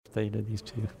birthday to these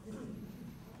two?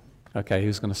 Okay,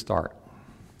 who's going to start?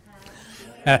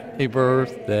 Happy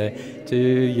birthday to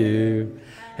you.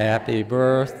 Happy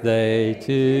birthday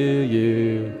to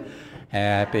you.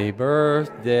 Happy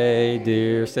birthday,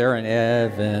 dear Sarah and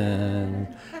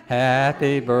Evan.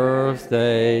 Happy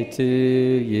birthday to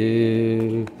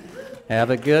you.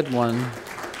 Have a good one.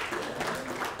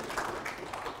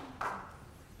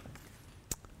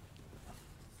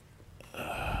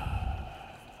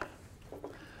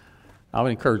 I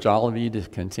would encourage all of you to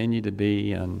continue to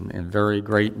be in very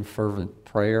great and fervent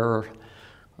prayer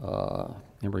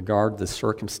in regard to the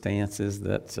circumstances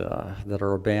that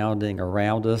are abounding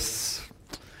around us.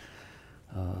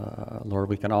 Lord,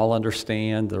 we can all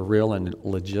understand the real and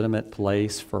legitimate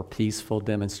place for peaceful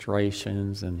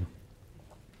demonstrations and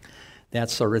that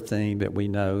sort of thing, but we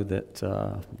know that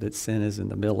that sin is in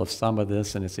the middle of some of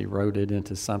this, and it's eroded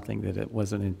into something that it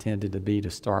wasn't intended to be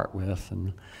to start with,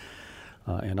 and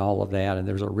all of that. And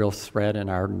there's a real threat in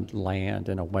our land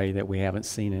in a way that we haven't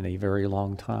seen in a very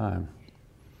long time.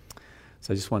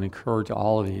 So I just want to encourage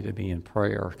all of you to be in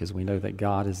prayer, because we know that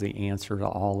God is the answer to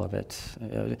all of it.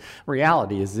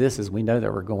 Reality is this, is we know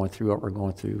that we're going through what we're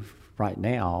going through right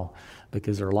now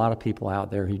because there are a lot of people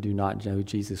out there who do not know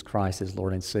Jesus Christ as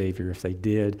Lord and Savior. If they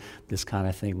did, this kind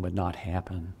of thing would not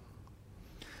happen.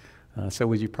 So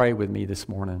would you pray with me this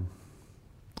morning?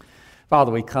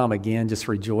 Father, we come again just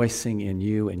rejoicing in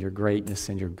you and your greatness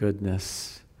and your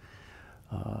goodness.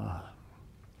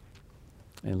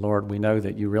 And Lord, we know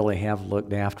that you really have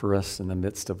looked after us in the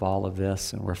midst of all of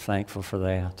this, and we're thankful for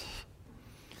that.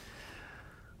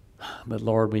 But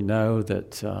Lord, we know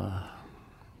that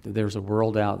there's a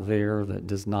world out there that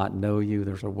does not know you.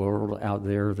 There's a world out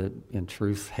there that in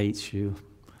truth hates you.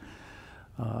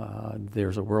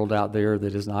 There's a world out there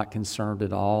that is not concerned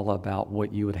at all about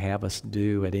what you would have us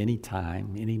do at any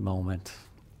time, any moment.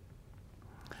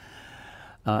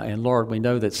 And Lord, we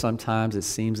know that sometimes it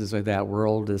seems as though that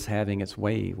world is having its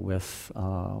way with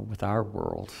our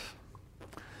world.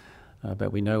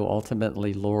 But we know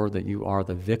ultimately, Lord, that you are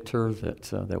the victor,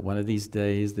 that one of these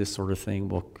days this sort of thing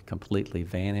will completely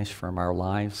vanish from our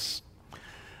lives.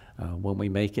 When we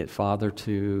make it, Father,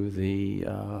 to the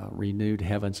renewed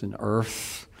heavens and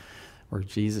earth, where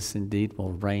Jesus indeed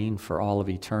will reign for all of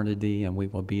eternity, and we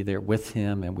will be there with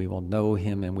him, and we will know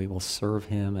him, and we will serve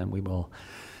him, and we will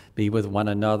be with one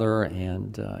another,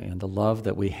 and the love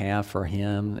that we have for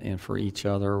him and for each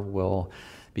other will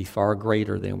be far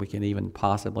greater than we can even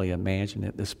possibly imagine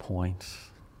at this point.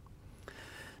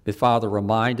 But Father,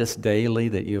 remind us daily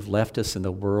that you have left us in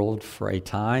the world for a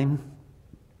time,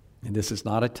 and this is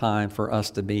not a time for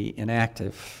us to be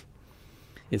inactive.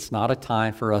 It's not a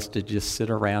time for us to just sit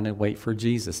around and wait for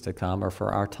Jesus to come, or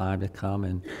for our time to come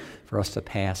and for us to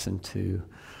pass into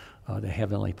the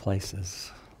heavenly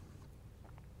places.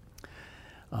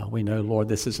 We know, Lord,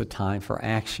 this is a time for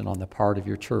action on the part of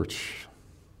your church.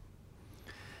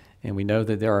 And we know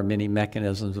that there are many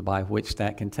mechanisms by which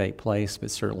that can take place,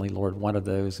 but certainly, Lord, one of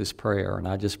those is prayer. And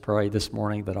I just pray this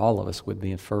morning that all of us would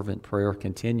be in fervent prayer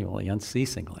continually,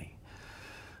 unceasingly,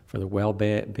 for the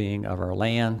well-being of our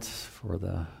land, for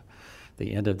the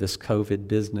end of this COVID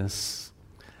business,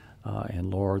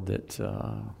 and Lord,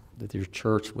 that your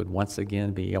church would once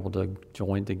again be able to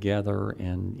join together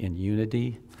in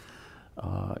unity,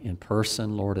 in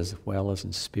person, Lord, as well as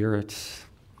in spirit.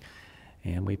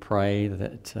 And we pray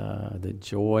that the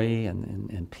joy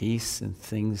and peace and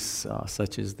things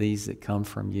such as these that come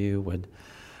from you would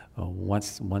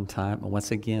once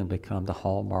again become the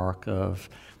hallmark of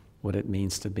what it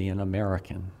means to be an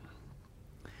American.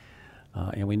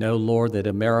 And we know, Lord, that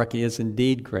America is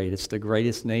indeed great. It's the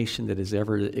greatest nation that has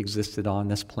ever existed on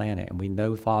this planet. And we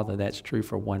know, Father, that's true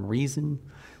for one reason,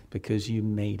 because you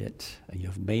made it.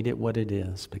 You've made it what it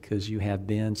is, because you have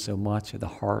been so much of the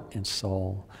heart and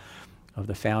soul of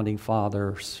the founding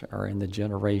fathers or in the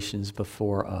generations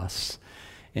before us.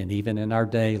 And even in our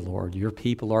day, Lord, your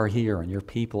people are here, and your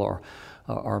people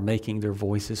are making their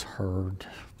voices heard.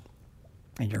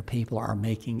 And your people are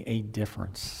making a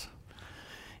difference.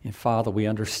 And Father, we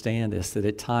understand this, that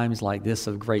at times like this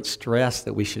of great stress,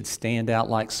 that we should stand out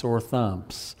like sore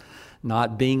thumbs,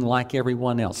 not being like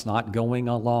everyone else, not going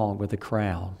along with the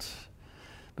crowd,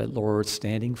 but Lord,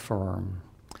 standing firm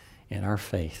in our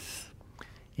faith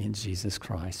in Jesus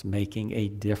Christ, making a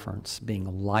difference,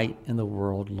 being light in the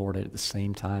world, Lord, at the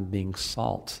same time being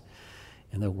salt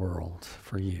in the world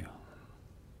for you.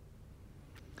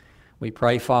 We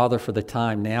pray, Father, for the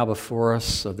time now before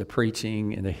us of the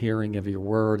preaching and the hearing of your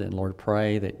word, and Lord,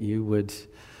 pray that you would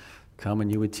come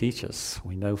and you would teach us.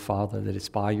 We know, Father, that it's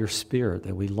by your Spirit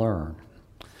that we learn.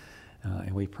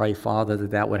 And we pray, Father,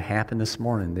 that that would happen this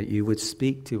morning, that you would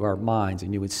speak to our minds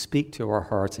and you would speak to our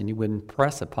hearts and you would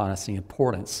impress upon us the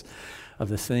importance of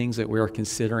the things that we are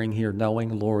considering here,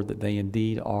 knowing, Lord, that they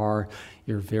indeed are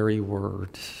your very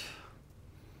word,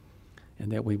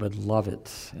 and that we would love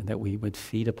it, and that we would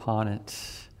feed upon it,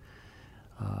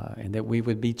 and that we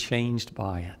would be changed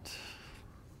by it.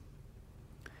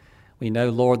 We know,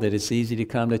 Lord, that it's easy to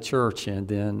come to church and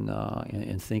then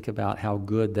and think about how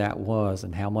good that was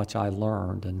and how much I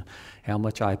learned and how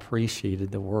much I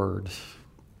appreciated the word.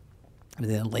 And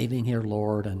then leaving here,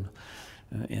 Lord, and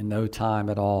in no time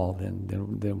at all,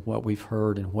 then what we've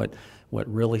heard and what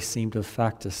really seemed to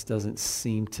affect us doesn't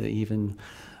seem to even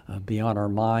be on our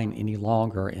mind any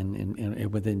longer.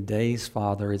 And within days,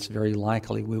 Father, it's very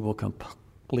likely we will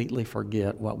completely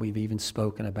forget what we've even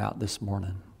spoken about this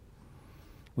morning.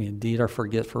 We indeed are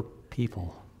forgetful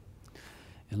people.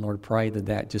 And Lord, pray that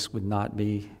that just would not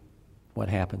be what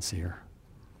happens here.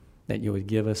 That you would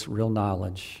give us real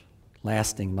knowledge,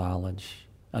 lasting knowledge,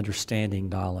 understanding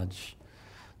knowledge,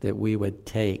 that we would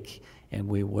take and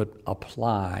we would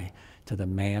apply to the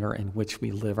manner in which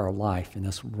we live our life in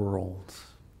this world.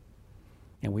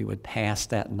 And we would pass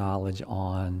that knowledge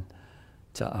on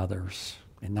to others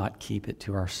and not keep it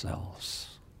to ourselves.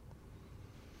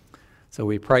 So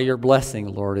we pray your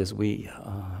blessing, Lord, as we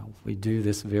do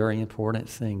this very important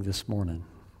thing this morning.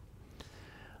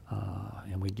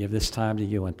 And we give this time to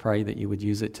you and pray that you would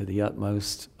use it to the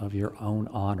utmost of your own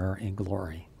honor and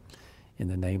glory. In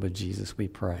the name of Jesus we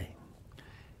pray.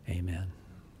 Amen.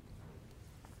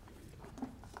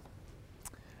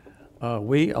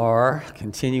 We are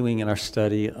continuing in our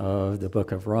study of the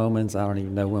book of Romans. I don't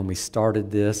even know when we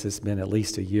started this. It's been at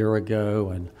least a year ago,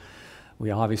 and we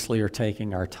obviously are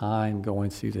taking our time going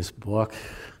through this book.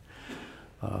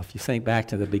 If you think back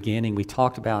to the beginning, we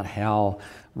talked about how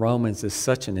Romans is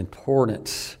such an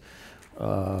important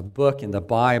book in the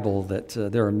Bible that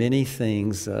there are many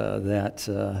things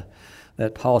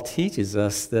that Paul teaches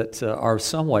us that are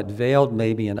somewhat veiled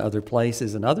maybe in other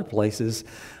places, and other places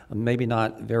maybe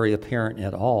not very apparent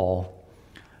at all.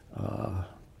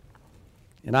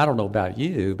 And I don't know about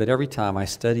you, but every time I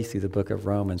study through the book of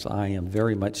Romans, I am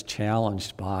very much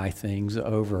challenged by things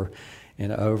over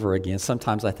and over again.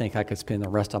 Sometimes I think I could spend the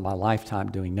rest of my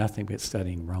lifetime doing nothing but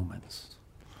studying Romans.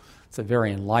 It's a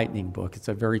very enlightening book. It's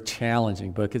a very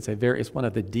challenging book. It's one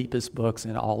of the deepest books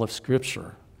in all of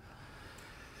Scripture.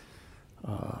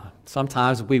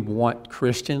 Sometimes we want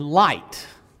Christian light.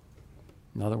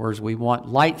 In other words, we want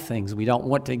light things. We don't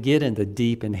want to get into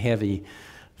deep and heavy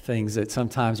things that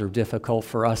sometimes are difficult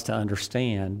for us to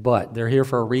understand, but they're here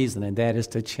for a reason, and that is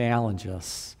to challenge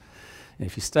us. And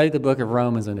if you study the book of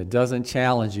Romans and it doesn't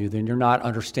challenge you, then you're not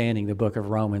understanding the book of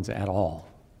Romans at all.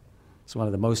 It's one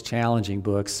of the most challenging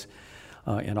books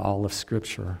in all of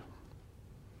Scripture.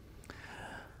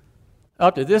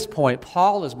 Up to this point,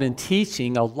 Paul has been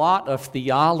teaching a lot of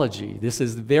theology. This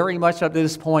is very much up to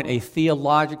this point a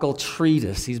theological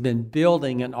treatise. He's been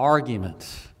building an argument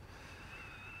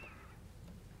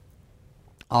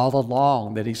all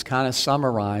along that he's kind of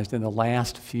summarized in the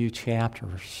last few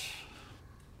chapters.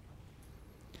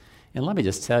 And let me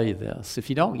just tell you this. If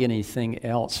you don't get anything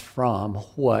else from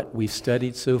what we've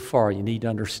studied so far, you need to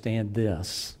understand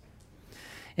this.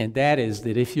 And that is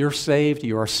that if you're saved,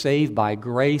 you are saved by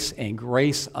grace and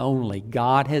grace only.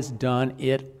 God has done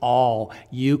it all.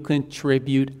 You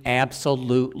contribute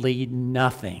absolutely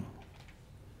nothing.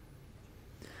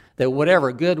 That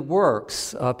whatever good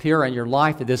works appear in your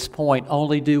life at this point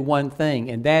only do one thing,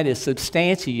 and that is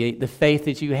substantiate the faith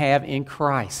that you have in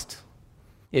Christ.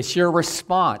 It's your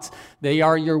response. They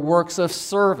are your works of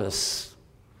service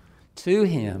to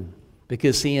Him,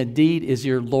 because He indeed is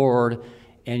your Lord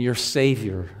and your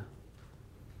Savior,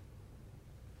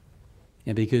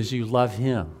 and because you love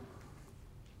Him.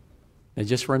 And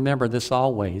just remember this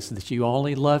always, that you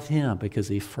only love Him because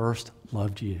He first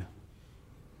loved you.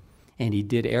 And He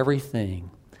did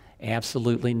everything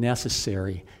absolutely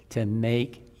necessary to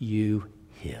make you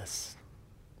His.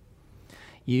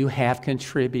 You have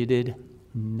contributed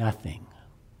nothing.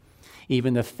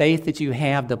 Even the faith that you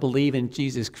have to believe in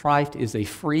Jesus Christ is a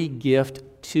free gift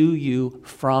to you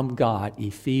from God.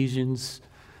 Ephesians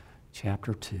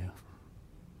chapter 2.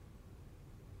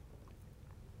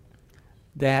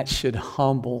 That should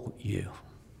humble you.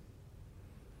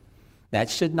 That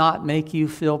should not make you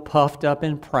feel puffed up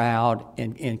and proud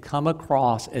and come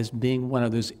across as being one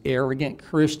of those arrogant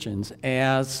Christians,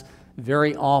 as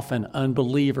very often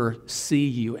unbelievers see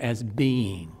you as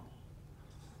being.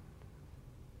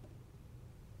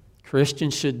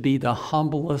 Christians should be the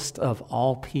humblest of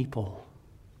all people.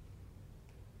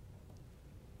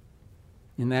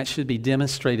 And that should be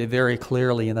demonstrated very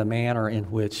clearly in the manner in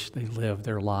which they live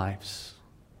their lives.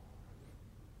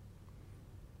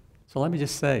 So let me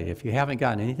just say, if you haven't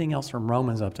gotten anything else from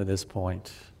Romans up to this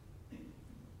point,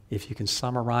 if you can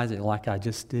summarize it like I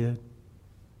just did,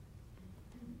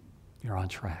 you're on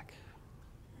track.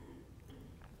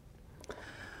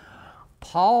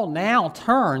 Paul now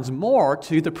turns more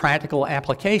to the practical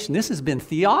application. This has been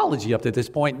theology up to this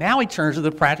point. Now he turns to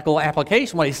the practical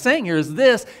application. What he's saying here is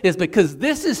this, is because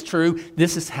this is true,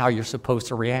 this is how you're supposed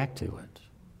to react to it.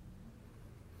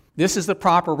 This is the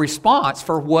proper response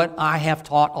for what I have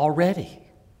taught already.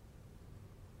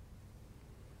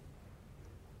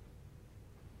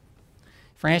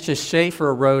 Francis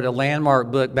Schaeffer wrote a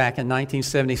landmark book back in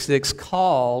 1976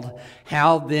 called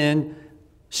How Then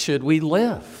Should We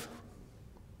Live?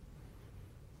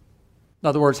 In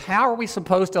other words, how are we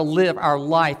supposed to live our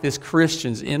life as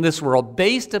Christians in this world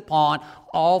based upon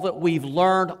all that we've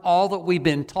learned, all that we've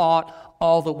been taught,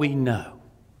 all that we know?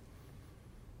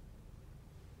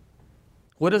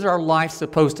 What is our life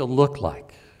supposed to look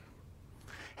like?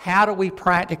 How do we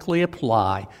practically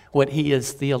apply what he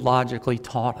has theologically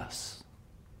taught us?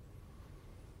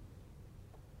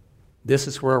 This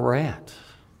is where we're at.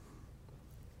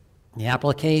 The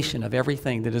application of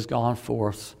everything that has gone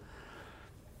forth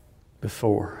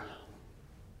before.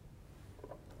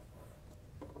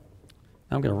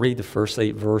 I'm going to read the first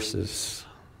 8 verses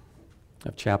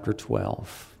of chapter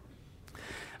 12.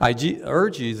 I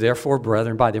urge you, therefore,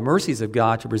 brethren, by the mercies of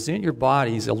God, to present your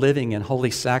bodies a living and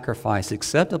holy sacrifice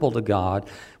acceptable to God,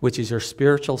 which is your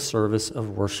spiritual service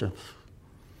of worship.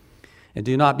 And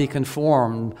do not be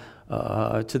conformed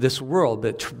to this world,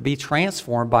 but be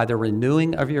transformed by the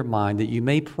renewing of your mind, that you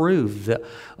may prove that,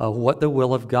 what the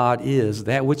will of God is,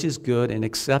 that which is good and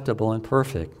acceptable and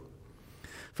perfect.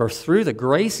 For through the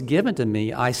grace given to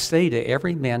me, I say to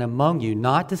every man among you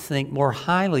not to think more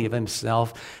highly of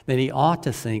himself than he ought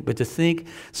to think, but to think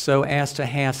so as to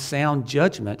have sound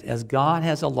judgment, as God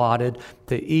has allotted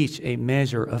to each a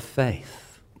measure of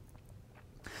faith.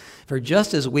 For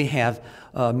just as we have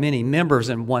many members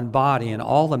in one body, and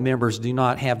all the members do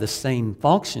not have the same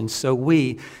function, so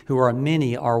we, who are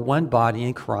many, are one body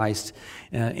in Christ,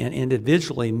 and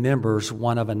individually members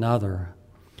one of another.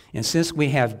 And since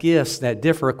we have gifts that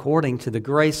differ according to the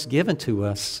grace given to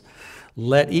us,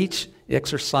 let each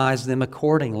exercise them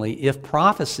accordingly. If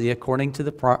prophecy, according to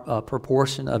the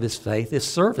proportion of his faith, if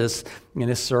service in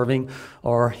his serving,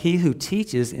 or he who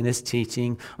teaches in his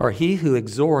teaching, or he who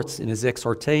exhorts in his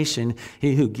exhortation,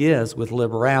 he who gives with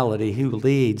liberality, who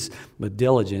leads with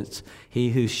diligence, he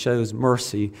who shows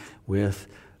mercy with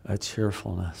a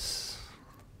cheerfulness.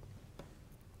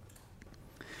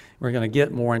 We're going to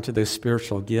get more into those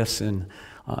spiritual gifts in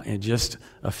just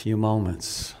a few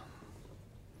moments.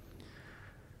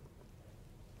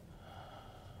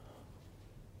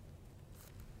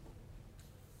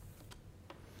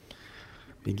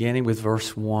 Beginning with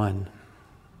verse 1.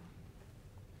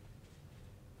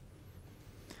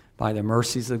 By the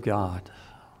mercies of God.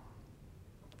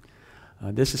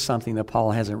 This is something that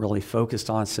Paul hasn't really focused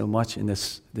on so much in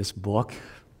this book.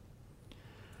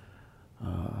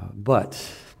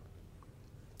 But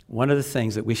one of the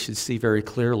things that we should see very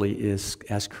clearly is,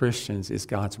 as Christians, is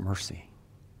God's mercy.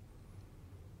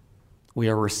 We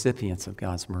are recipients of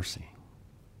God's mercy.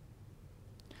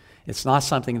 It's not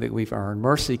something that we've earned.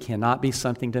 Mercy cannot be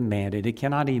something demanded. It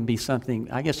cannot even be something,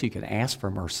 I guess you could ask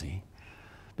for mercy,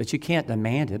 but you can't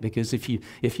demand it, because if you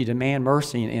demand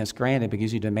mercy and it's granted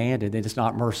because you demand it, then it's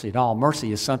not mercy at all.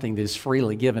 Mercy is something that is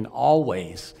freely given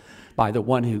always by the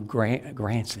one who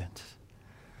grants it.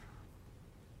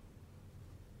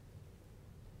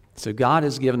 So God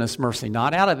has given us mercy,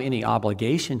 not out of any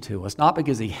obligation to us, not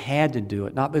because he had to do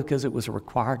it, not because it was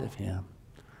required of him.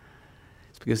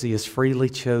 It's because he has freely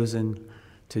chosen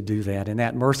to do that. And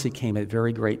that mercy came at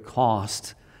very great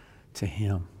cost to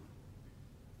him.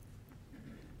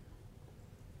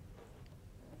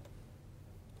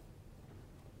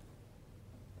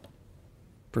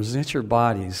 Present your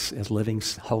bodies as living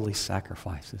holy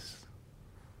sacrifices.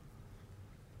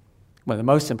 One of the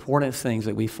most important things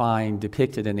that we find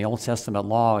depicted in the Old Testament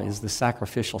law is the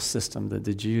sacrificial system that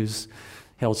the Jews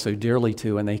held so dearly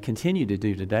to, and they continue to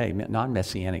do today.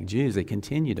 Non-Messianic Jews, they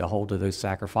continue to hold to those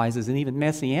sacrifices, and even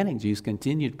Messianic Jews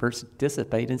continue to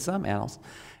participate in some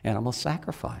animal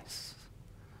sacrifice.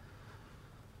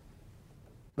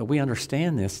 But we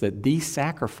understand this, that these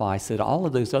sacrifices, that all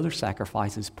of those other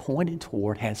sacrifices pointed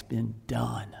toward, has been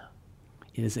done.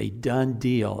 It is a done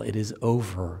deal. It is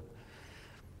over.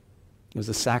 It was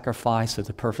a sacrifice of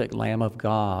the perfect Lamb of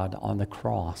God on the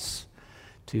cross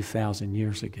 2,000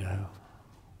 years ago,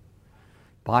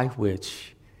 by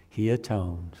which He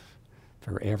atoned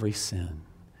for every sin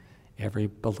every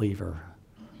believer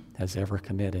has ever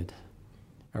committed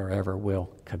or ever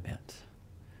will commit.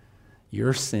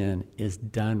 Your sin is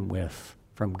done with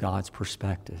from God's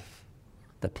perspective.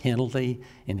 The penalty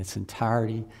in its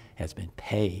entirety has been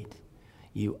paid.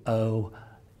 You owe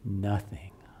nothing.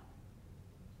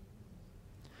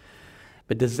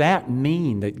 But does that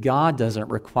mean that God doesn't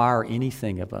require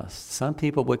anything of us? Some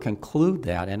people would conclude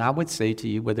that, and I would say to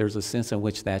you, well, there's a sense in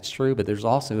which that's true, but there's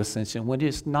also a sense in which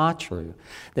it's not true.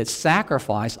 That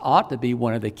sacrifice ought to be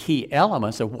one of the key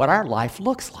elements of what our life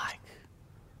looks like.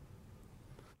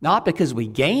 Not because we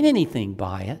gain anything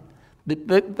by it,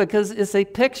 but because it's a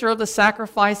picture of the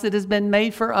sacrifice that has been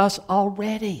made for us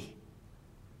already.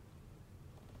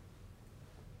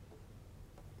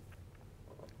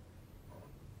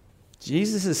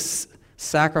 Jesus'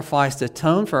 sacrifice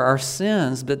atoned for our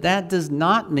sins, but that does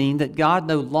not mean that God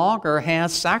no longer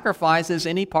has sacrifice as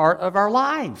any part of our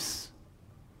lives.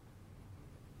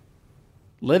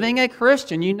 Living a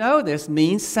Christian, you know this,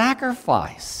 means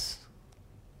sacrifice.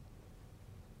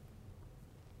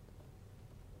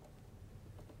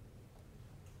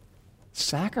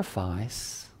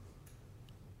 Sacrifice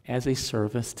as a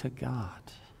service to God.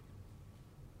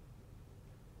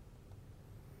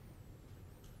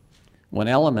 One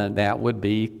element of that would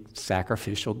be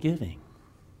sacrificial giving.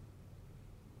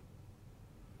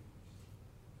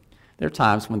 There are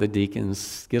times when the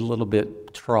deacons get a little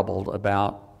bit troubled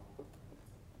about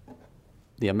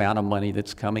the amount of money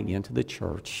that's coming into the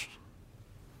church.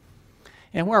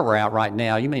 And where we're at right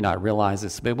now, you may not realize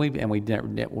this, but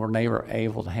we're never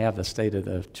able to have the state of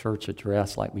the church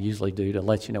address like we usually do to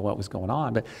let you know what was going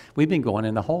on. But we've been going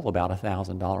in the hole about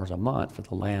 $1,000 a month for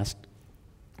the last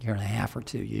year and a half or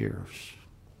 2 years.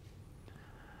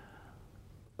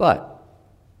 But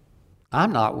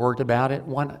I'm not worried about it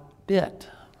one bit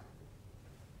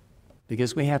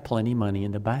because we have plenty of money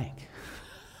in the bank.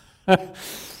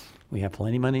 We have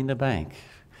plenty of money in the bank.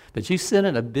 But you sit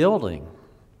in a building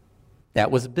that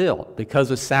was built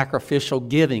because of sacrificial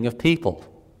giving of people.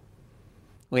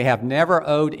 We have never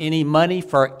owed any money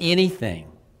for anything.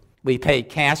 We paid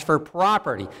cash for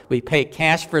property. We paid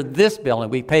cash for this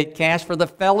building. We paid cash for the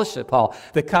fellowship hall.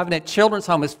 The Covenant Children's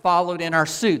Home has followed in our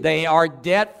suit. They are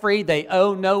debt-free. They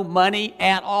owe no money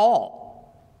at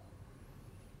all.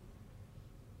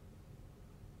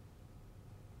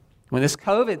 When this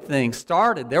COVID thing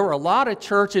started, there were a lot of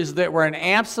churches that were in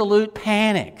absolute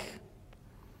panic.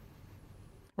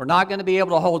 We're not going to be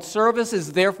able to hold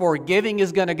services, therefore giving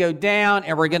is going to go down,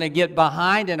 and we're going to get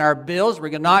behind in our bills.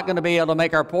 We're not going to be able to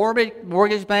make our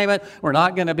mortgage payment. We're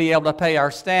not going to be able to pay our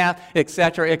staff,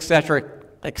 etc., etc.,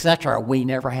 etc. We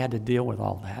never had to deal with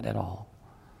all that at all.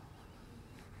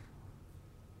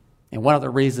 And one of the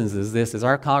reasons is this, is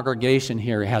our congregation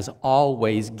here has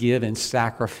always given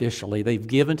sacrificially. They've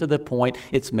given to the point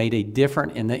it's made a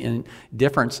difference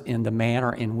in the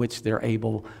manner in which they're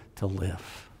able to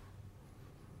live.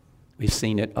 We've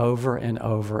seen it over and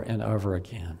over and over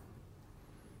again.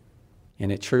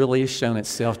 And it truly has shown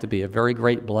itself to be a very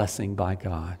great blessing by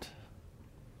God.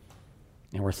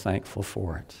 And we're thankful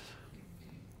for it.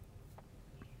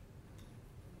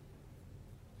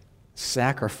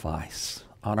 Sacrifice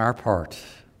on our part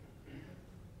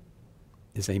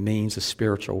is a means of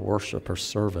spiritual worship or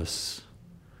service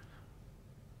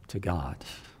to God.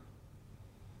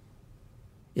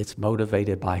 It's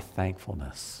motivated by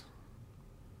thankfulness.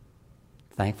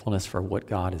 Thankfulness for what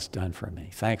God has done for me.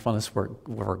 Thankfulness for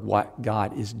what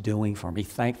God is doing for me.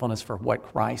 Thankfulness for what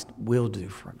Christ will do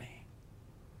for me.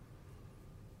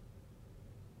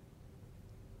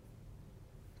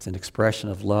 It's an expression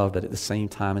of love, but at the same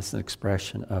time, it's an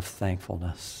expression of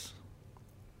thankfulness.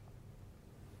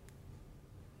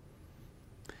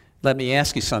 Let me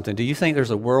ask you something. Do you think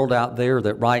there's a world out there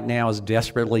that right now is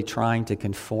desperately trying to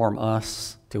conform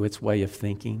us to its way of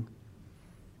thinking?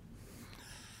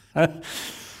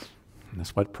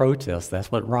 That's what protests, that's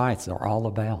what riots are all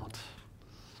about.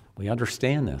 We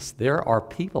understand this. There are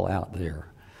people out there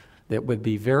that would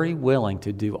be very willing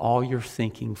to do all your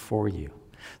thinking for you.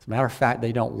 As a matter of fact,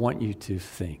 they don't want you to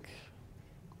think.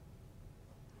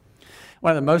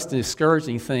 One of the most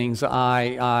discouraging things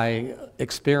I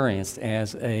experienced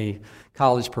as a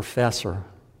college professor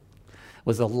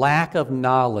was the lack of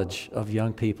knowledge of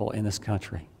young people in this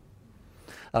country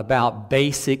about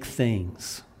basic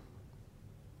things.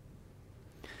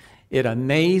 It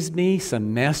amazed me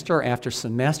semester after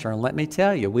semester, and let me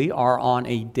tell you, we are on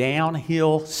a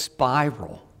downhill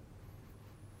spiral.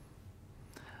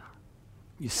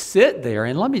 You sit there,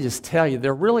 and let me just tell you,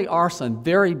 there really are some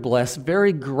very blessed,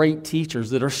 very great teachers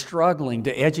that are struggling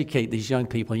to educate these young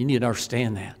people. You need to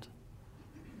understand that.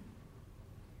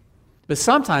 But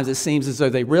sometimes it seems as though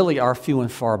they really are few and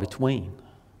far between.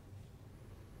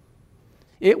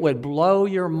 It would blow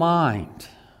your mind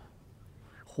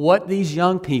what these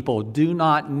young people do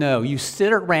not know. You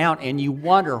sit around and you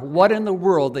wonder what in the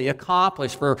world they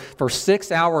accomplish for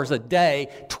 6 hours a day,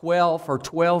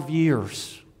 12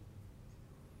 years.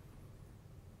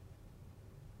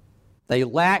 They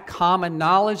lack common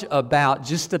knowledge about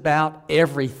just about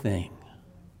everything.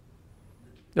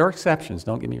 There are exceptions,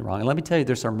 don't get me wrong. And let me tell you,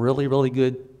 there's some really, really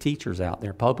good teachers out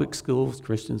there, public schools,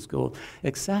 Christian schools,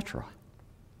 etc.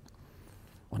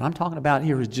 What I'm talking about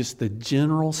here is just the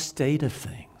general state of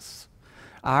things.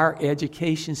 Our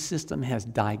education system has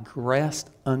digressed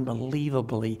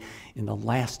unbelievably in the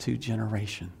last 2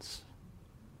 generations.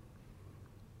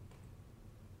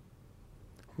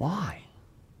 Why?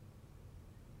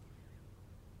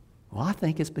 Well, I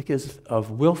think it's because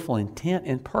of willful intent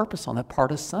and purpose on the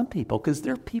part of some people, because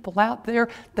there are people out there,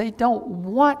 they don't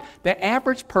want the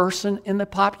average person in the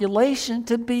population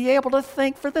to be able to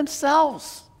think for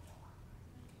themselves.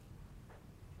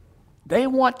 They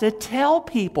want to tell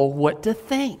people what to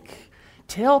think,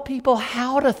 tell people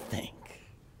how to think.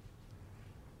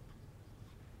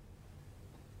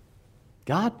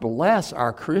 God bless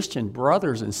our Christian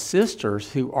brothers and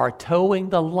sisters who are towing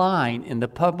the line in the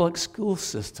public school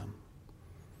system,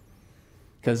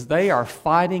 because they are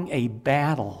fighting a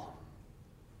battle.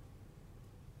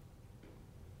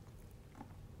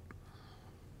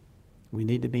 We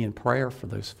need to be in prayer for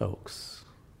those folks.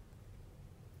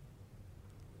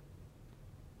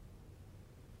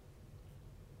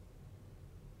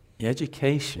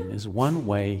 Education is one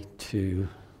way to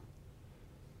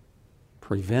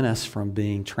prevent us from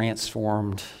being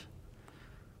transformed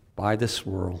by this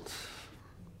world.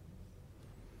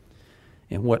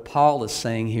 And what Paul is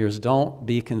saying here is don't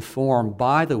be conformed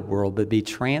by the world, but be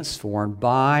transformed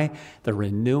by the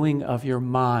renewing of your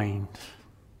mind.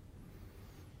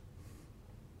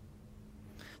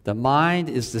 The mind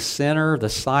is the center, the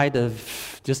site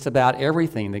of just about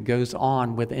everything that goes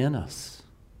on within us.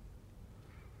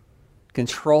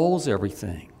 Controls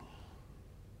everything.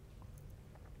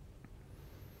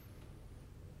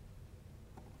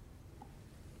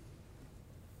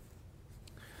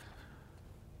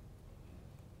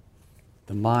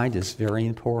 The mind is very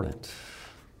important.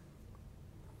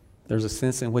 There's a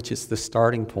sense in which it's the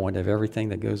starting point of everything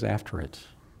that goes after it.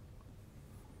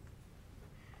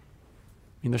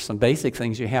 I mean, there's some basic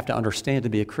things you have to understand to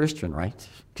be a Christian, right?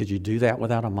 Could you do that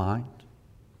without a mind?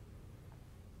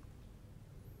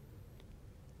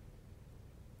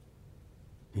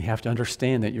 You have to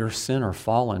understand that you're a sinner,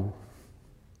 fallen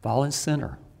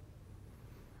sinner,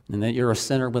 and that you're a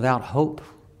sinner without hope,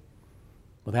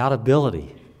 without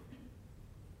ability,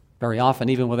 very often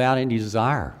even without any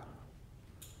desire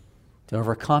to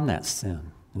overcome that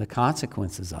sin and the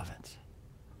consequences of it.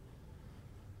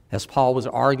 As Paul was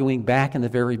arguing back in the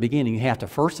very beginning, you have to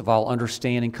first of all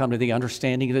understand and come to the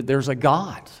understanding that there's a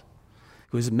God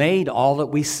who has made all that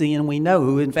we see and we know,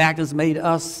 who in fact has made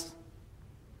us.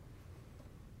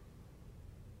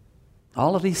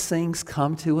 All of these things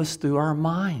come to us through our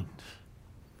mind,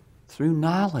 through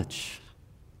knowledge.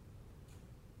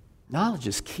 Knowledge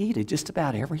is key to just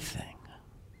about everything.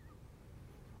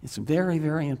 It's very,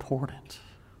 very important.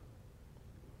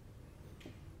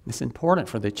 It's important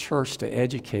for the church to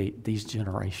educate these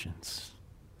generations.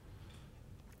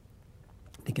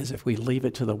 Because if we leave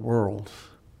it to the world's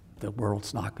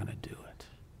not going to do it.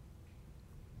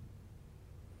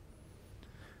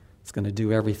 It's going to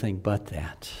do everything but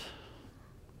that.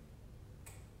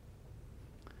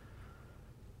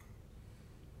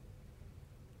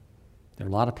 There are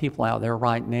a lot of people out there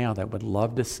right now that would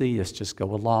love to see us just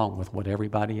go along with what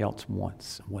everybody else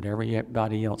wants, and what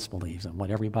everybody else believes, and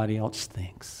what everybody else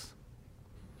thinks.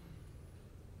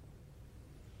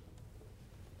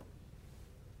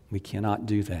 We cannot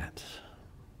do that.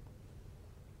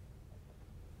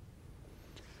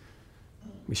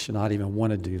 We should not even want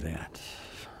to do that.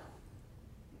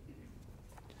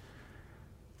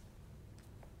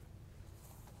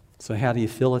 So how do you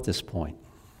feel at this point?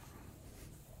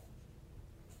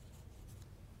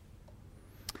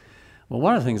 Well,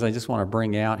 one of the things I just want to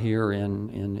bring out here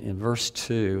in verse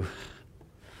 2,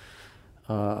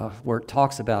 where it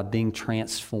talks about being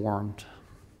transformed.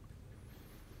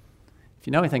 If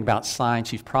you know anything about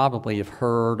science, you probably have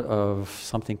heard of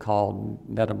something called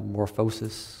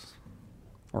metamorphosis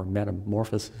or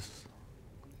metamorphosis.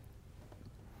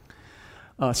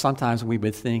 Sometimes we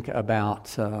would think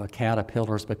about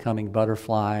caterpillars becoming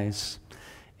butterflies,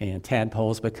 and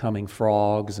tadpoles becoming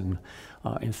frogs and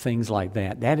things like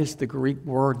that. That is the Greek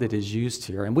word that is used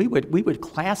here. And we would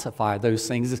classify those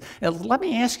things as, let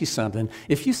me ask you something.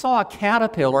 If you saw a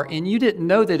caterpillar and you didn't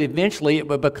know that eventually it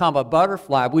would become a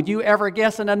butterfly, would you ever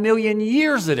guess in a million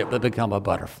years that it would become a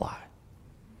butterfly?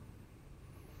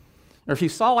 Or if you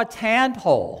saw a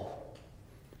tadpole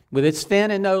with its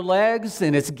fin and no legs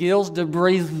and its gills to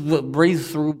breathe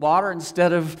through water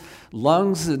instead of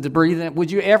lungs to breathe in, would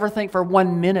you ever think for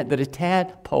 1 minute that a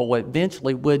tadpole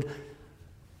eventually would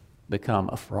become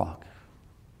a frog?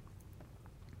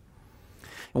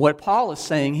 And what Paul is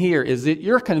saying here is that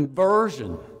your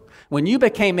conversion, when you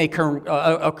became a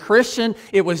Christian,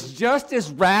 it was just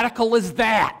as radical as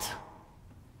that.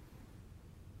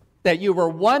 That you were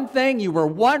one thing, you were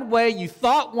one way, you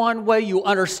thought one way, you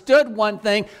understood one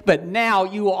thing, but now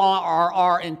you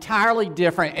are entirely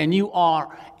different, and you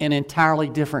are an entirely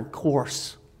different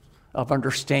course of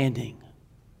understanding.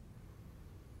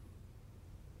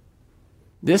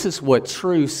 This is what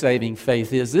true saving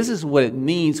faith is. This is what it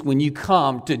means when you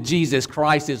come to Jesus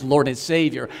Christ as Lord and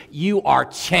Savior. You are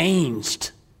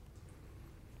changed.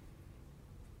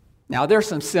 Now, there's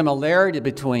some similarity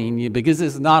between you because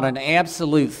it's not an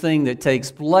absolute thing that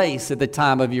takes place at the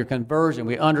time of your conversion.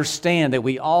 We understand that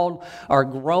we all are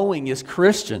growing as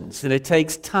Christians, and it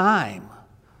takes time.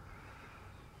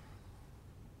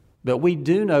 But we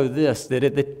do know this, that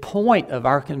at the point of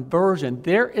our conversion,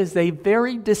 there is a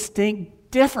very distinct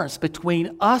difference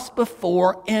between us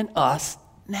before and us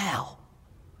now.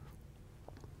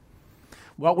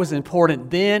 What was important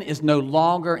then is no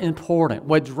longer important.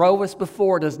 What drove us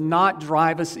before does not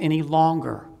drive us any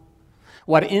longer.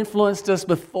 What influenced us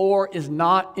before is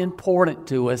not important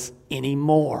to us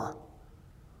anymore.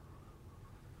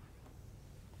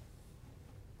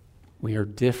 We are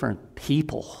different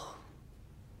people.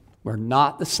 We're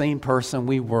not the same person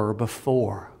we were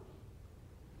before.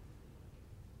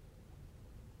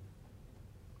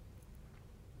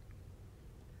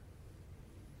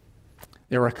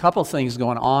 There were a couple things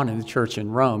going on in the church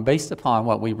in Rome based upon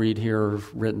what we read here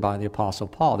written by the Apostle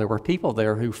Paul. There were people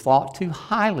there who thought too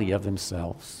highly of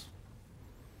themselves.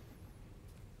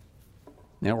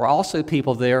 There were also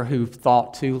people there who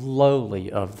thought too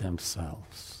lowly of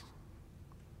themselves.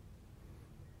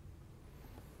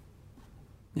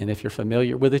 And if you're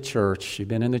familiar with the church, you've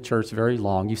been in the church very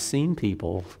long, you've seen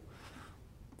people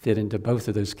fit into both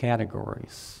of those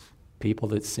categories. People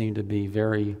that seem to be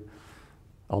very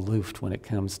aloof when it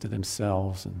comes to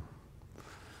themselves and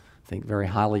think very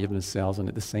highly of themselves, and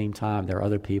at the same time there are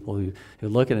other people who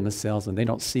look at themselves and they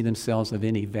don't see themselves of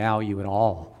any value at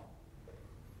all.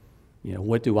 You know,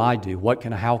 what do I do?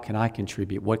 How can I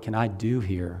contribute? What can I do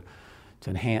here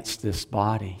to enhance this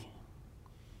body?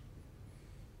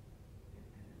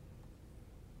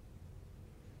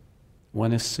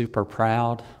 One is super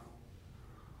proud,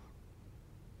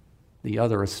 the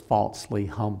other is falsely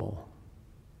humble.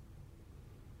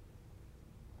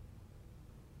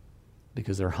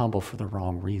 Because they're humble for the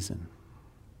wrong reason.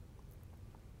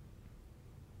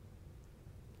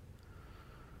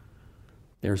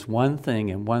 There's one thing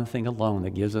and one thing alone that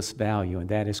gives us value, and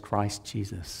that is Christ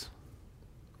Jesus.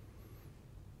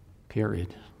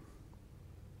 Period.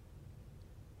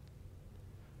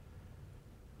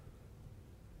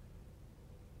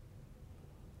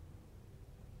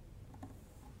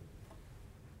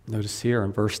 Notice here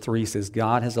in verse 3 it says,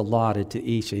 God has allotted to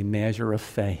each a measure of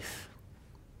faith.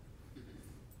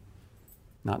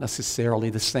 Not necessarily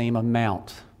the same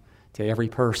amount to every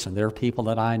person. There are people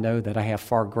that I know that I have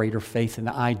far greater faith than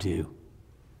I do.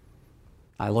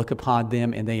 I look upon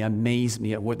them and they amaze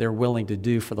me at what they're willing to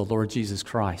do for the Lord Jesus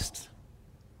Christ.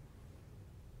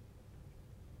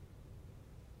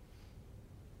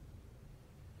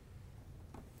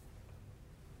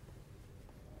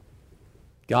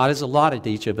 God has allotted to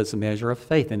each of us a measure of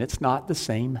faith, and it's not the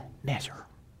same measure.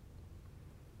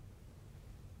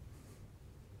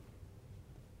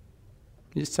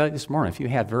 I just tell you this morning, if you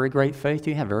have very great faith,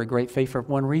 you have very great faith for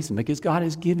one reason, because God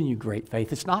has given you great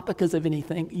faith. It's not because of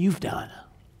anything you've done.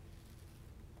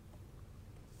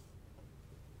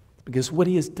 Because what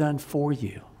He has done for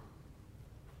you.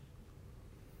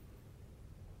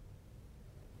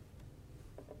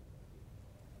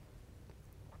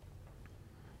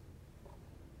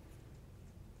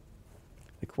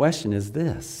 The question is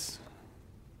this.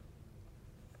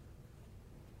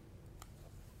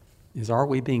 Are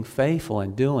we being faithful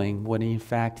in doing what He in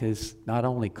fact has not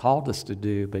only called us to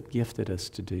do, but gifted us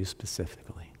to do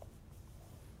specifically?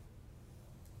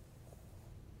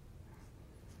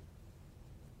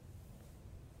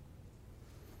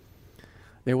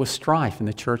 There was strife in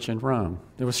the church in Rome.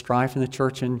 There was strife in the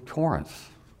church in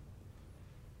Corinth.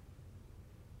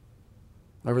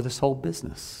 over this whole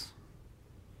business.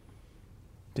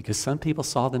 Because some people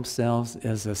saw themselves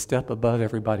as a step above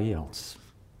everybody else.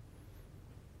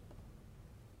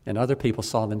 And other people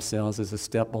saw themselves as a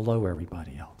step below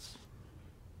everybody else.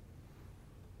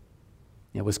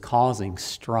 It was causing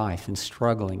strife and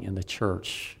struggling in the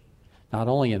church, not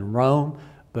only in Rome,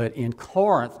 but in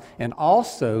Corinth. And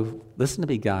also, listen to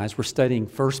me, guys, we're studying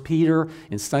 1 Peter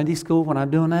in Sunday school when I'm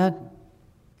doing that.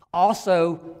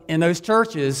 Also, in those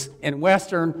churches in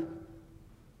Western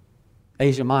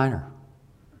Asia Minor.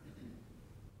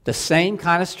 The same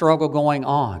kind of struggle going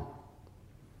on.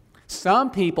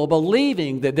 Some people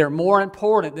believing that they're more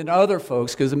important than other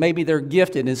folks because maybe they're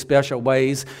gifted in special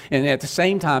ways, and at the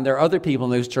same time there are other people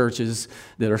in those churches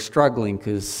that are struggling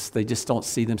because they just don't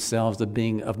see themselves as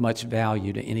being of much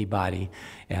value to anybody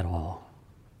at all.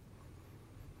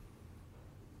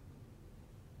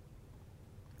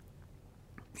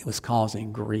 It was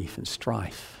causing grief and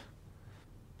strife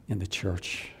in the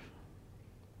church.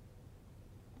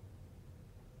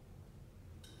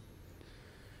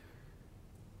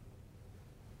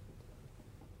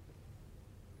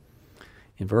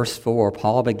 In verse 4,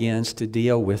 Paul begins to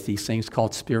deal with these things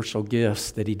called spiritual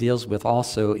gifts that he deals with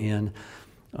also in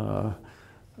 1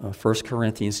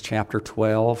 Corinthians chapter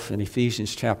 12 and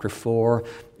Ephesians chapter 4,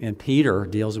 and Peter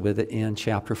deals with it in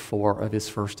chapter 4 of his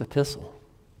first epistle.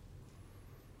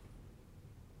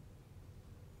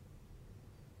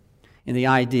 And the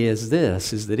idea is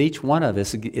this, is that each one of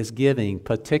us is giving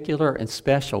particular and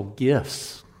special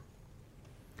gifts,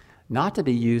 not to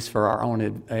be used for our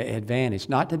own advantage,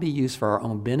 not to be used for our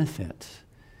own benefit,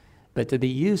 but to be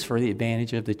used for the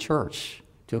advantage of the church,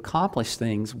 to accomplish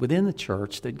things within the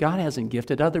church that God hasn't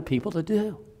gifted other people to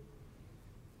do.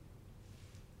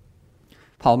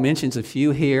 Paul mentions a few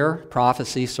here,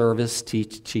 prophecy, service,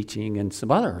 teaching, and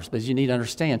some others. But you need to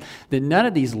understand that none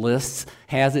of these lists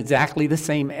has exactly the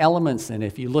same elements. And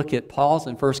if you look at Paul's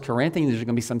in 1 Corinthians, there's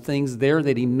going to be some things there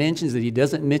that he mentions that he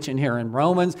doesn't mention here in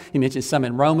Romans. He mentions some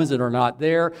in Romans that are not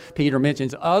there. Peter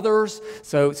mentions others.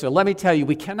 So let me tell you,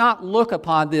 we cannot look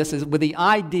upon this as with the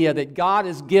idea that God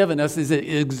has given us as an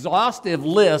exhaustive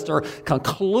list or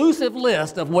conclusive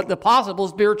list of what the possible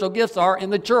spiritual gifts are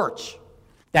in the church.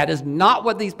 That is not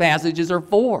what these passages are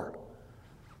for.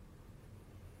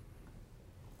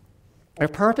 Their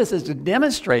purpose is to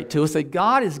demonstrate to us that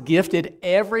God has gifted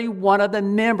every one of the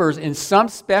members in some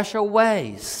special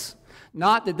ways.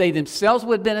 Not that they themselves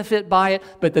would benefit by it,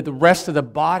 but that the rest of the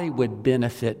body would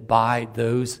benefit by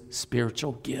those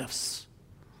spiritual gifts.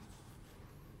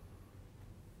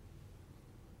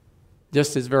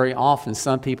 Just as very often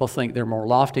some people think they're more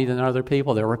lofty than other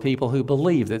people, there were people who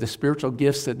believed that the spiritual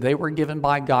gifts that they were given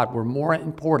by God were more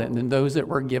important than those that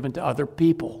were given to other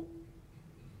people.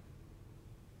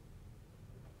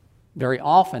 Very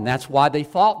often that's why they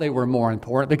thought they were more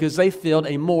important, because they filled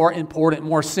a more important,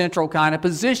 more central kind of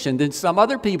position than some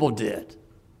other people did.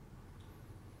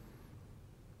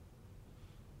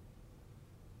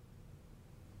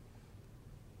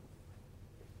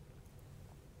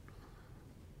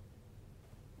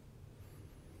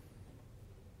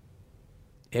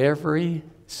 Every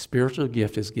spiritual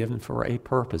gift is given for a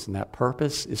purpose, and that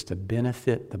purpose is to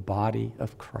benefit the body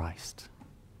of Christ.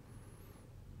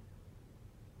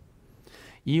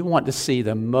 You want to see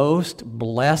the most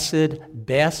blessed,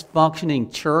 best functioning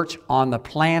church on the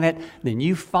planet, then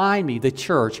you find me the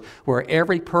church where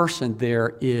every person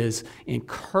there is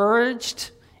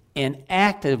encouraged and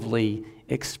actively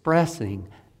expressing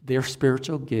their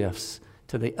spiritual gifts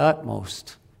to the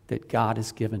utmost that God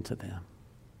has given to them.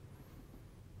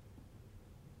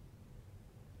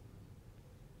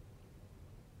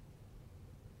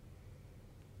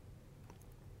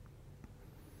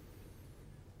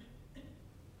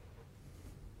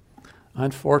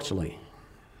 Unfortunately,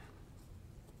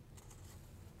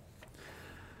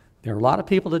 there are a lot of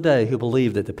people today who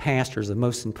believe that the pastor is the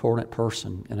most important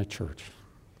person in a church.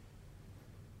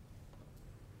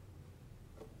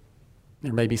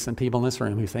 There may be some people in this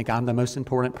room who think I'm the most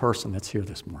important person that's here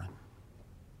this morning.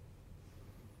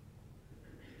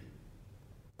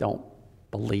 Don't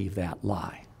believe that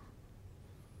lie.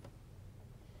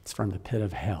 It's from the pit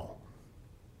of hell.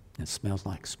 It smells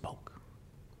like smoke.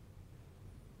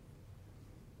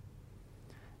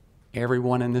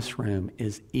 Everyone in this room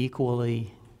is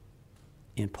equally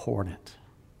important.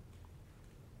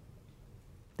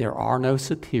 There are no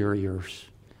superiors.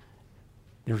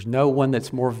 There's no one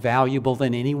that's more valuable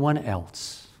than anyone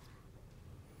else.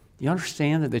 You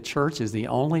understand that the church is the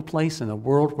only place in the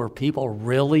world where people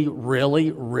really,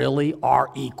 really, really are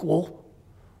equal?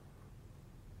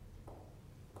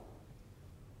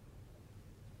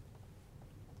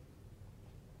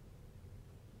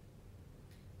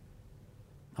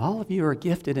 All of you are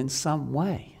gifted in some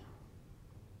way.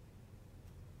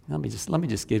 Let me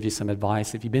just give you some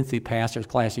advice. If you've been through pastor's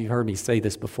class, you've heard me say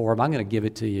this before, but I'm going to give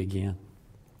it to you again.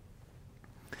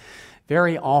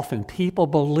 Very often, people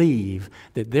believe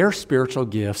that their spiritual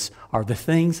gifts are the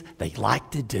things they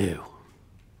like to do.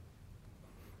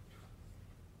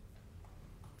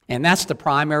 And that's the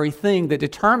primary thing that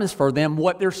determines for them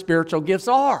what their spiritual gifts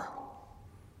are.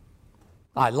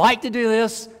 I like to do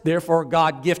this, therefore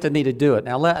God gifted me to do it.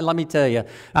 Now let me tell you,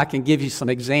 I can give you some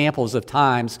examples of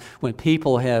times when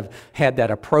people have had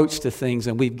that approach to things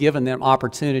and we've given them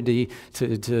opportunity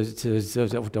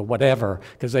to whatever,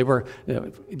 because they were,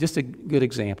 just a good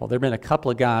example. There have been a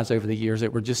couple of guys over the years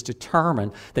that were just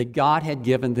determined that God had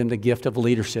given them the gift of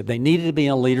leadership. They needed to be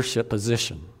in a leadership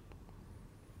position.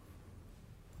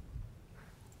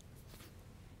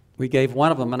 We gave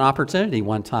one of them an opportunity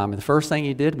one time, and the first thing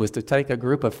he did was to take a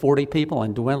group of 40 people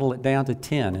and dwindle it down to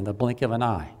 10 in the blink of an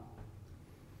eye.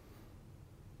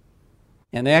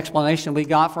 And the explanation we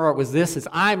got for it was this, is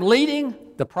I'm leading,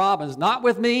 the problem is not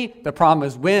with me, the problem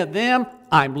is with them,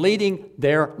 I'm leading,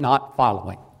 they're not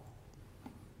following.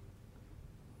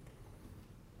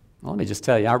 Well, let me just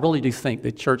tell you, I really do think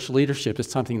that church leadership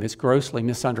is something that's grossly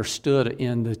misunderstood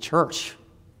in the church.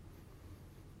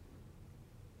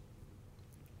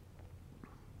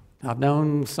 I've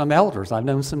known some elders, I've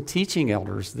known some teaching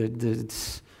elders that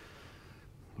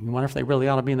you wonder if they really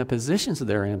ought to be in the positions that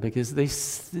they're in, because they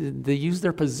use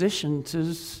their position to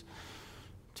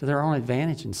their own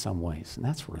advantage in some ways, and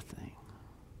that sort of thing.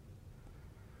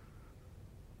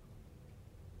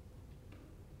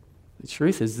 The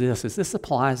truth is this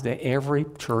applies to every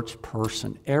church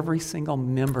person, every single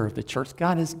member of the church.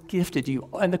 God has gifted you,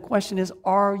 and the question is,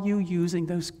 are you using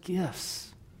those gifts?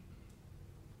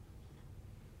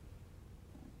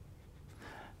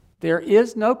 There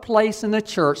is no place in the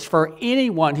church for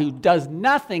anyone who does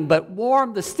nothing but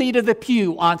warm the seat of the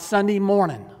pew on Sunday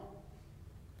morning.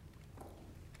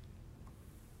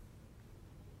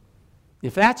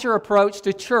 If that's your approach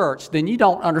to church, then you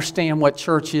don't understand what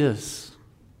church is.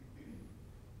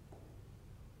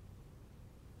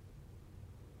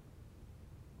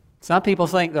 Some people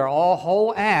think their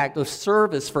whole act of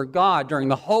service for God during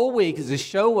the whole week is to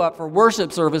show up for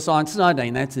worship service on Sunday,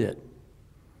 and that's it.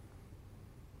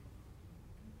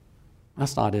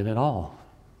 That's not it at all.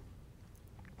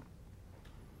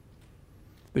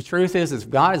 The truth is, if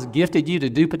God has gifted you to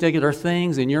do particular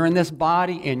things and you're in this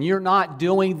body and you're not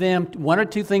doing them, one or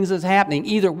two things is happening.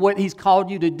 Either what He's called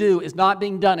you to do is not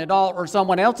being done at all, or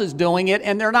someone else is doing it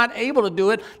and they're not able to do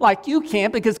it like you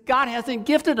can because God hasn't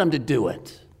gifted them to do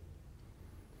it.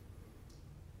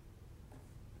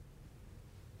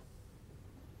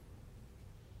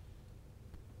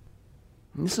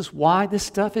 And this is why this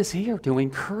stuff is here, to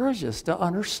encourage us to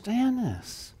understand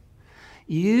this.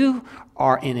 You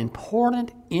are an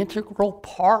important, integral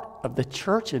part of the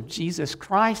Church of Jesus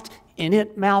Christ, and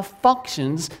it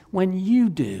malfunctions when you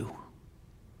do.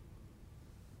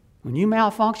 When you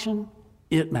malfunction,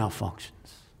 it malfunctions.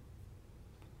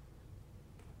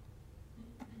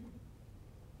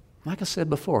 Like I said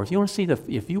before, if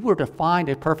you were to find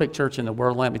a perfect church in the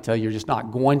world, let me tell you, you're just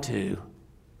not going to.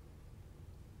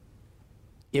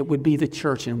 It would be the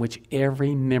church in which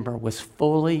every member was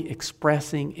fully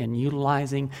expressing and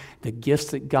utilizing the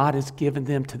gifts that God has given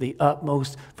them to the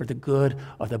utmost for the good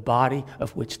of the body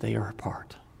of which they are a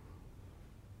part.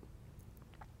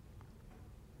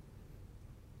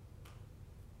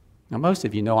 Now, most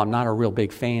of you know I'm not a real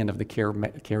big fan of the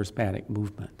charismatic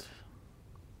movement.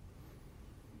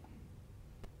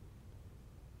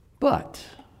 But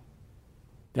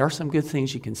there are some good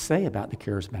things you can say about the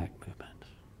charismatic movement,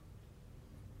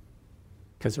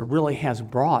 because it really has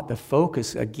brought the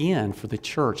focus again for the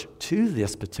church to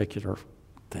this particular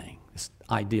thing, this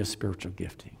idea of spiritual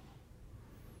gifting.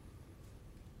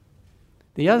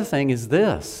 The other thing is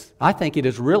this. I think it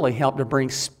has really helped to bring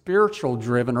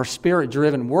spiritual-driven or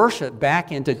spirit-driven worship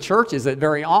back into churches that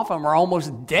very often are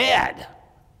almost dead.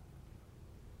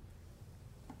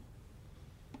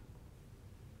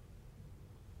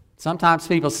 Sometimes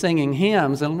people singing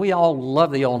hymns, and we all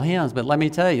love the old hymns, but let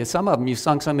me tell you, some of them you've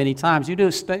sung so many times, you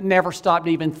just never stop to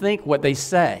even think what they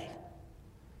say.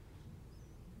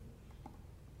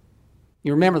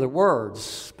 You remember the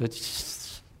words, but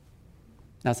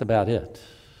that's about it.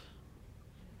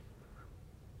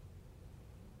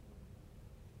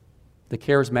 The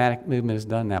charismatic movement has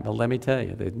done that, but let me tell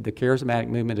you, the charismatic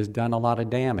movement has done a lot of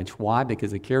damage. Why?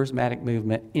 Because the charismatic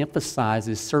movement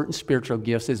emphasizes certain spiritual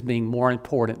gifts as being more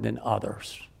important than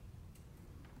others.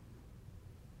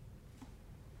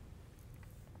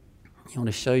 You want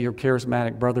to show your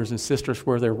charismatic brothers and sisters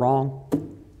where they're wrong?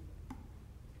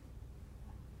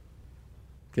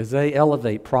 Because they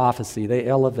elevate prophecy, they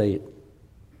elevate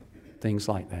things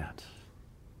like that.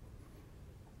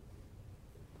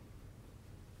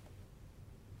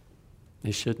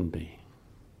 They shouldn't be.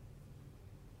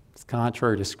 It's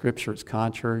contrary to Scripture, it's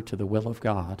contrary to the will of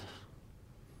God.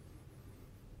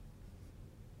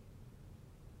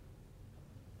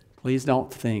 Please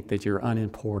don't think that you're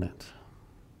unimportant.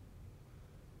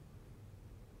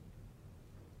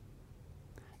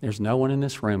 There's no one in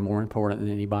this room more important than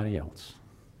anybody else.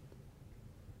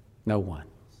 No one.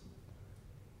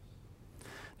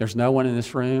 There's no one in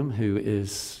this room who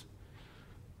is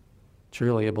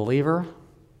truly a believer,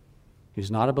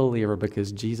 who's not a believer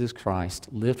because Jesus Christ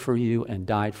lived for you and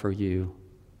died for you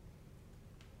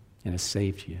and has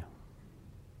saved you.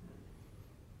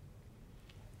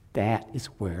 That is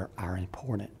where our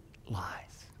importance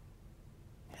lies.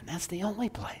 And that's the only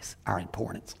place our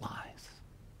importance lies.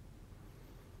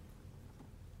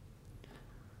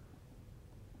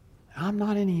 I'm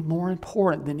not any more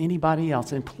important than anybody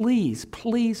else. And please,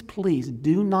 please, please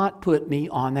do not put me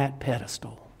on that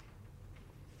pedestal.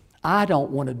 I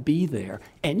don't want to be there,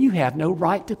 and you have no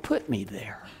right to put me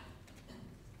there.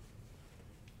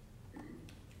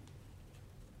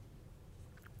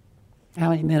 How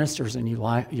many ministers in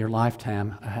your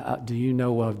lifetime do you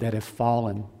know of that have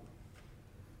fallen?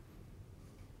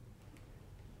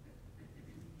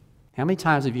 How many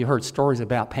times have you heard stories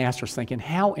about pastors thinking,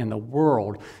 how in the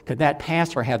world could that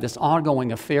pastor have this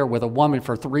ongoing affair with a woman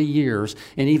for 3 years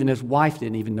and even his wife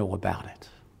didn't even know about it?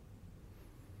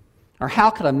 Or how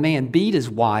could a man beat his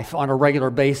wife on a regular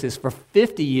basis for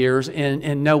 50 years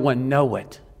and no one know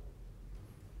it?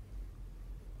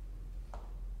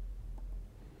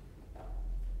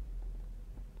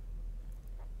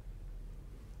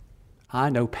 I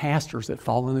know pastors that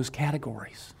fall in those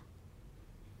categories.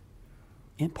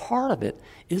 And part of it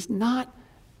is not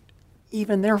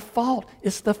even their fault.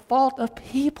 It's the fault of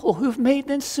people who've made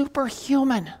them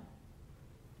superhuman.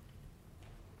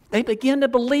 They begin to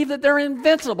believe that they're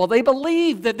invincible. They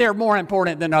believe that they're more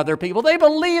important than other people. They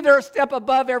believe they're a step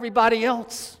above everybody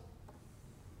else.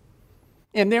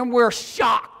 And then we're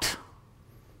shocked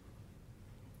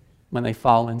when they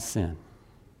fall in sin.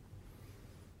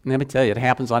 And let me tell you, it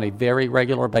happens on a very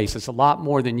regular basis, a lot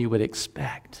more than you would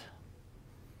expect.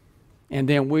 And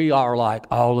then we are like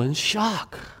all in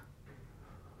shock.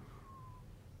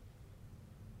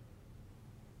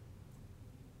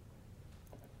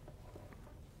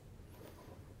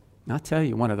 And I'll tell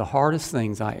you, one of the hardest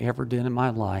things I ever did in my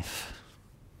life,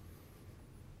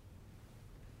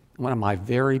 one of my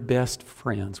very best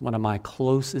friends, one of my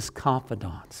closest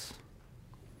confidants,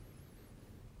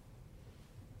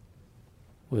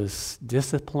 was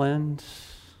disciplined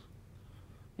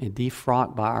and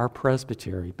defrocked by our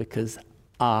presbytery because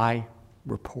I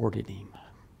reported him.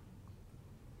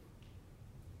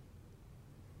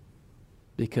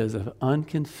 Because of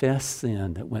unconfessed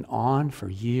sin that went on for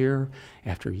year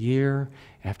after year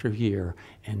after year,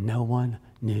 and no one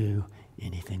knew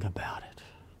anything about it.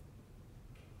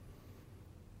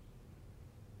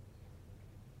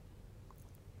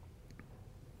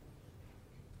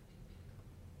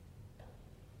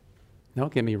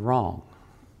 Don't get me wrong.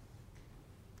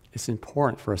 It's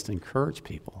important for us to encourage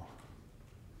people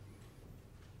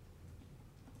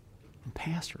and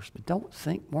pastors, but don't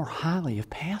think more highly of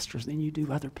pastors than you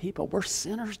do other people. We're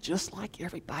sinners just like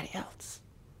everybody else.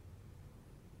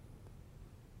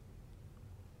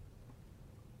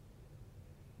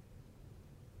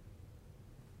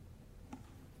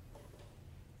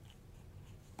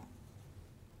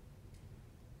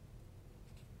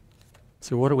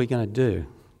 So what are we going to do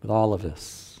with all of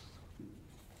this?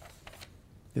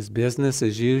 Is business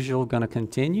as usual going to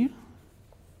continue?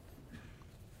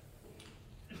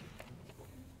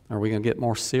 Are we going to get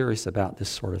more serious about this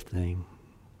sort of thing?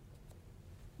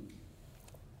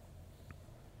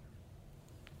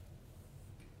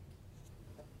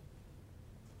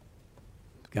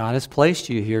 God has placed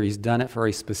you here. He's done it for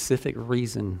a specific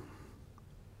reason.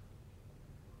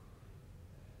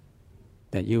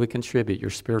 That you would contribute your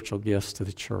spiritual gifts to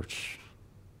the church.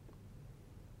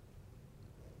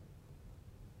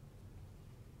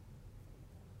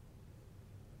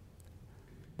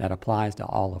 That applies to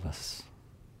all of us.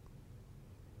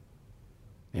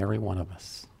 Every one of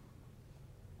us.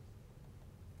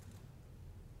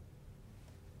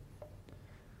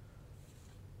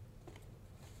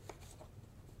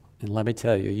 And let me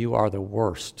tell you, you are the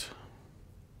worst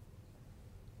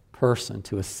person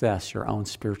to assess your own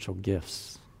spiritual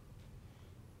gifts.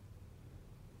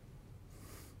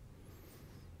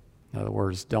 In other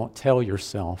words, don't tell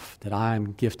yourself that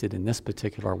I'm gifted in this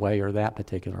particular way or that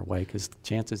particular way, because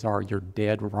chances are you're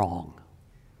dead wrong.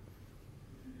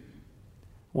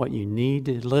 What you need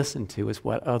to listen to is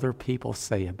what other people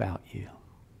say about you.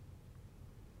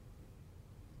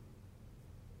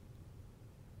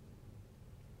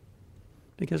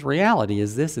 Because reality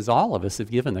is this, is all of us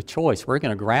have given the choice. We're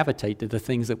going to gravitate to the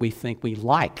things that we think we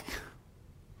like.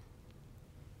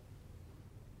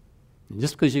 And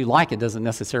just because you like it doesn't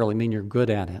necessarily mean you're good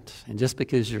at it. And just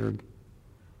because you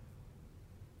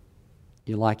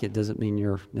like it doesn't mean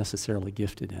you're necessarily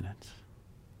gifted in it.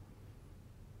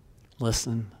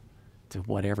 Listen to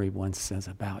what everyone says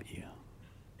about you,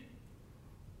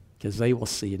 because they will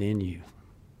see it in you,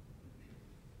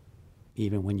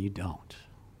 even when you don't.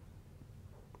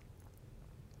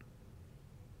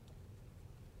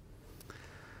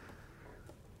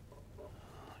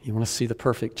 You want to see the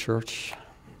perfect church?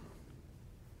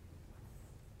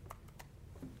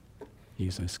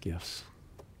 Use those gifts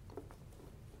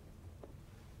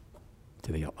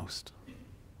to the utmost.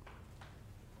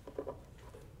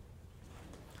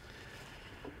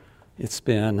 It's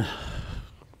been,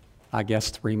 I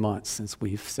guess, 3 months since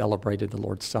we've celebrated the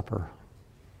Lord's Supper.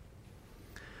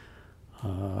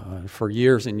 For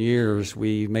years and years,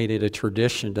 we made it a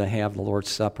tradition to have the Lord's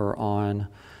Supper on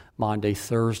Maundy,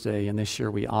 Thursday, and this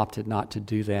year we opted not to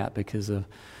do that because of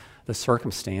the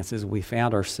circumstances we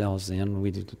found ourselves in.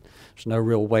 There's no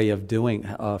real way of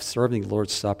serving the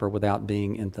Lord's Supper without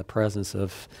being in the presence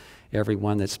of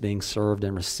everyone that's being served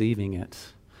and receiving it.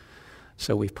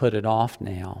 So we've put it off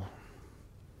now.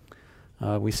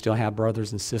 We still have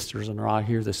brothers and sisters and are out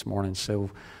here this morning,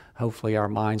 so hopefully our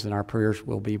minds and our prayers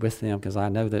will be with them, because I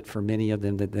know that for many of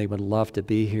them that they would love to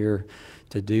be here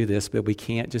to do this, but we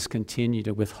can't just continue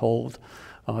to withhold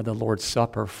the Lord's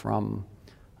Supper from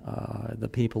the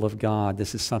people of God.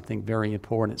 This is something very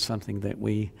important. It's something that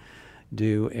we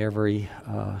do every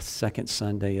second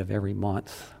Sunday of every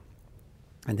month,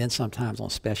 and then sometimes on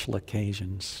special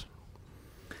occasions.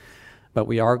 But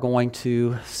we are going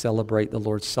to celebrate the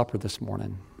Lord's Supper this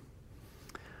morning.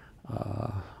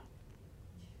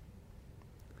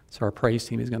 So our praise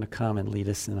team is going to come and lead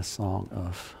us in a song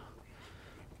of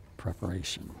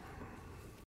preparation.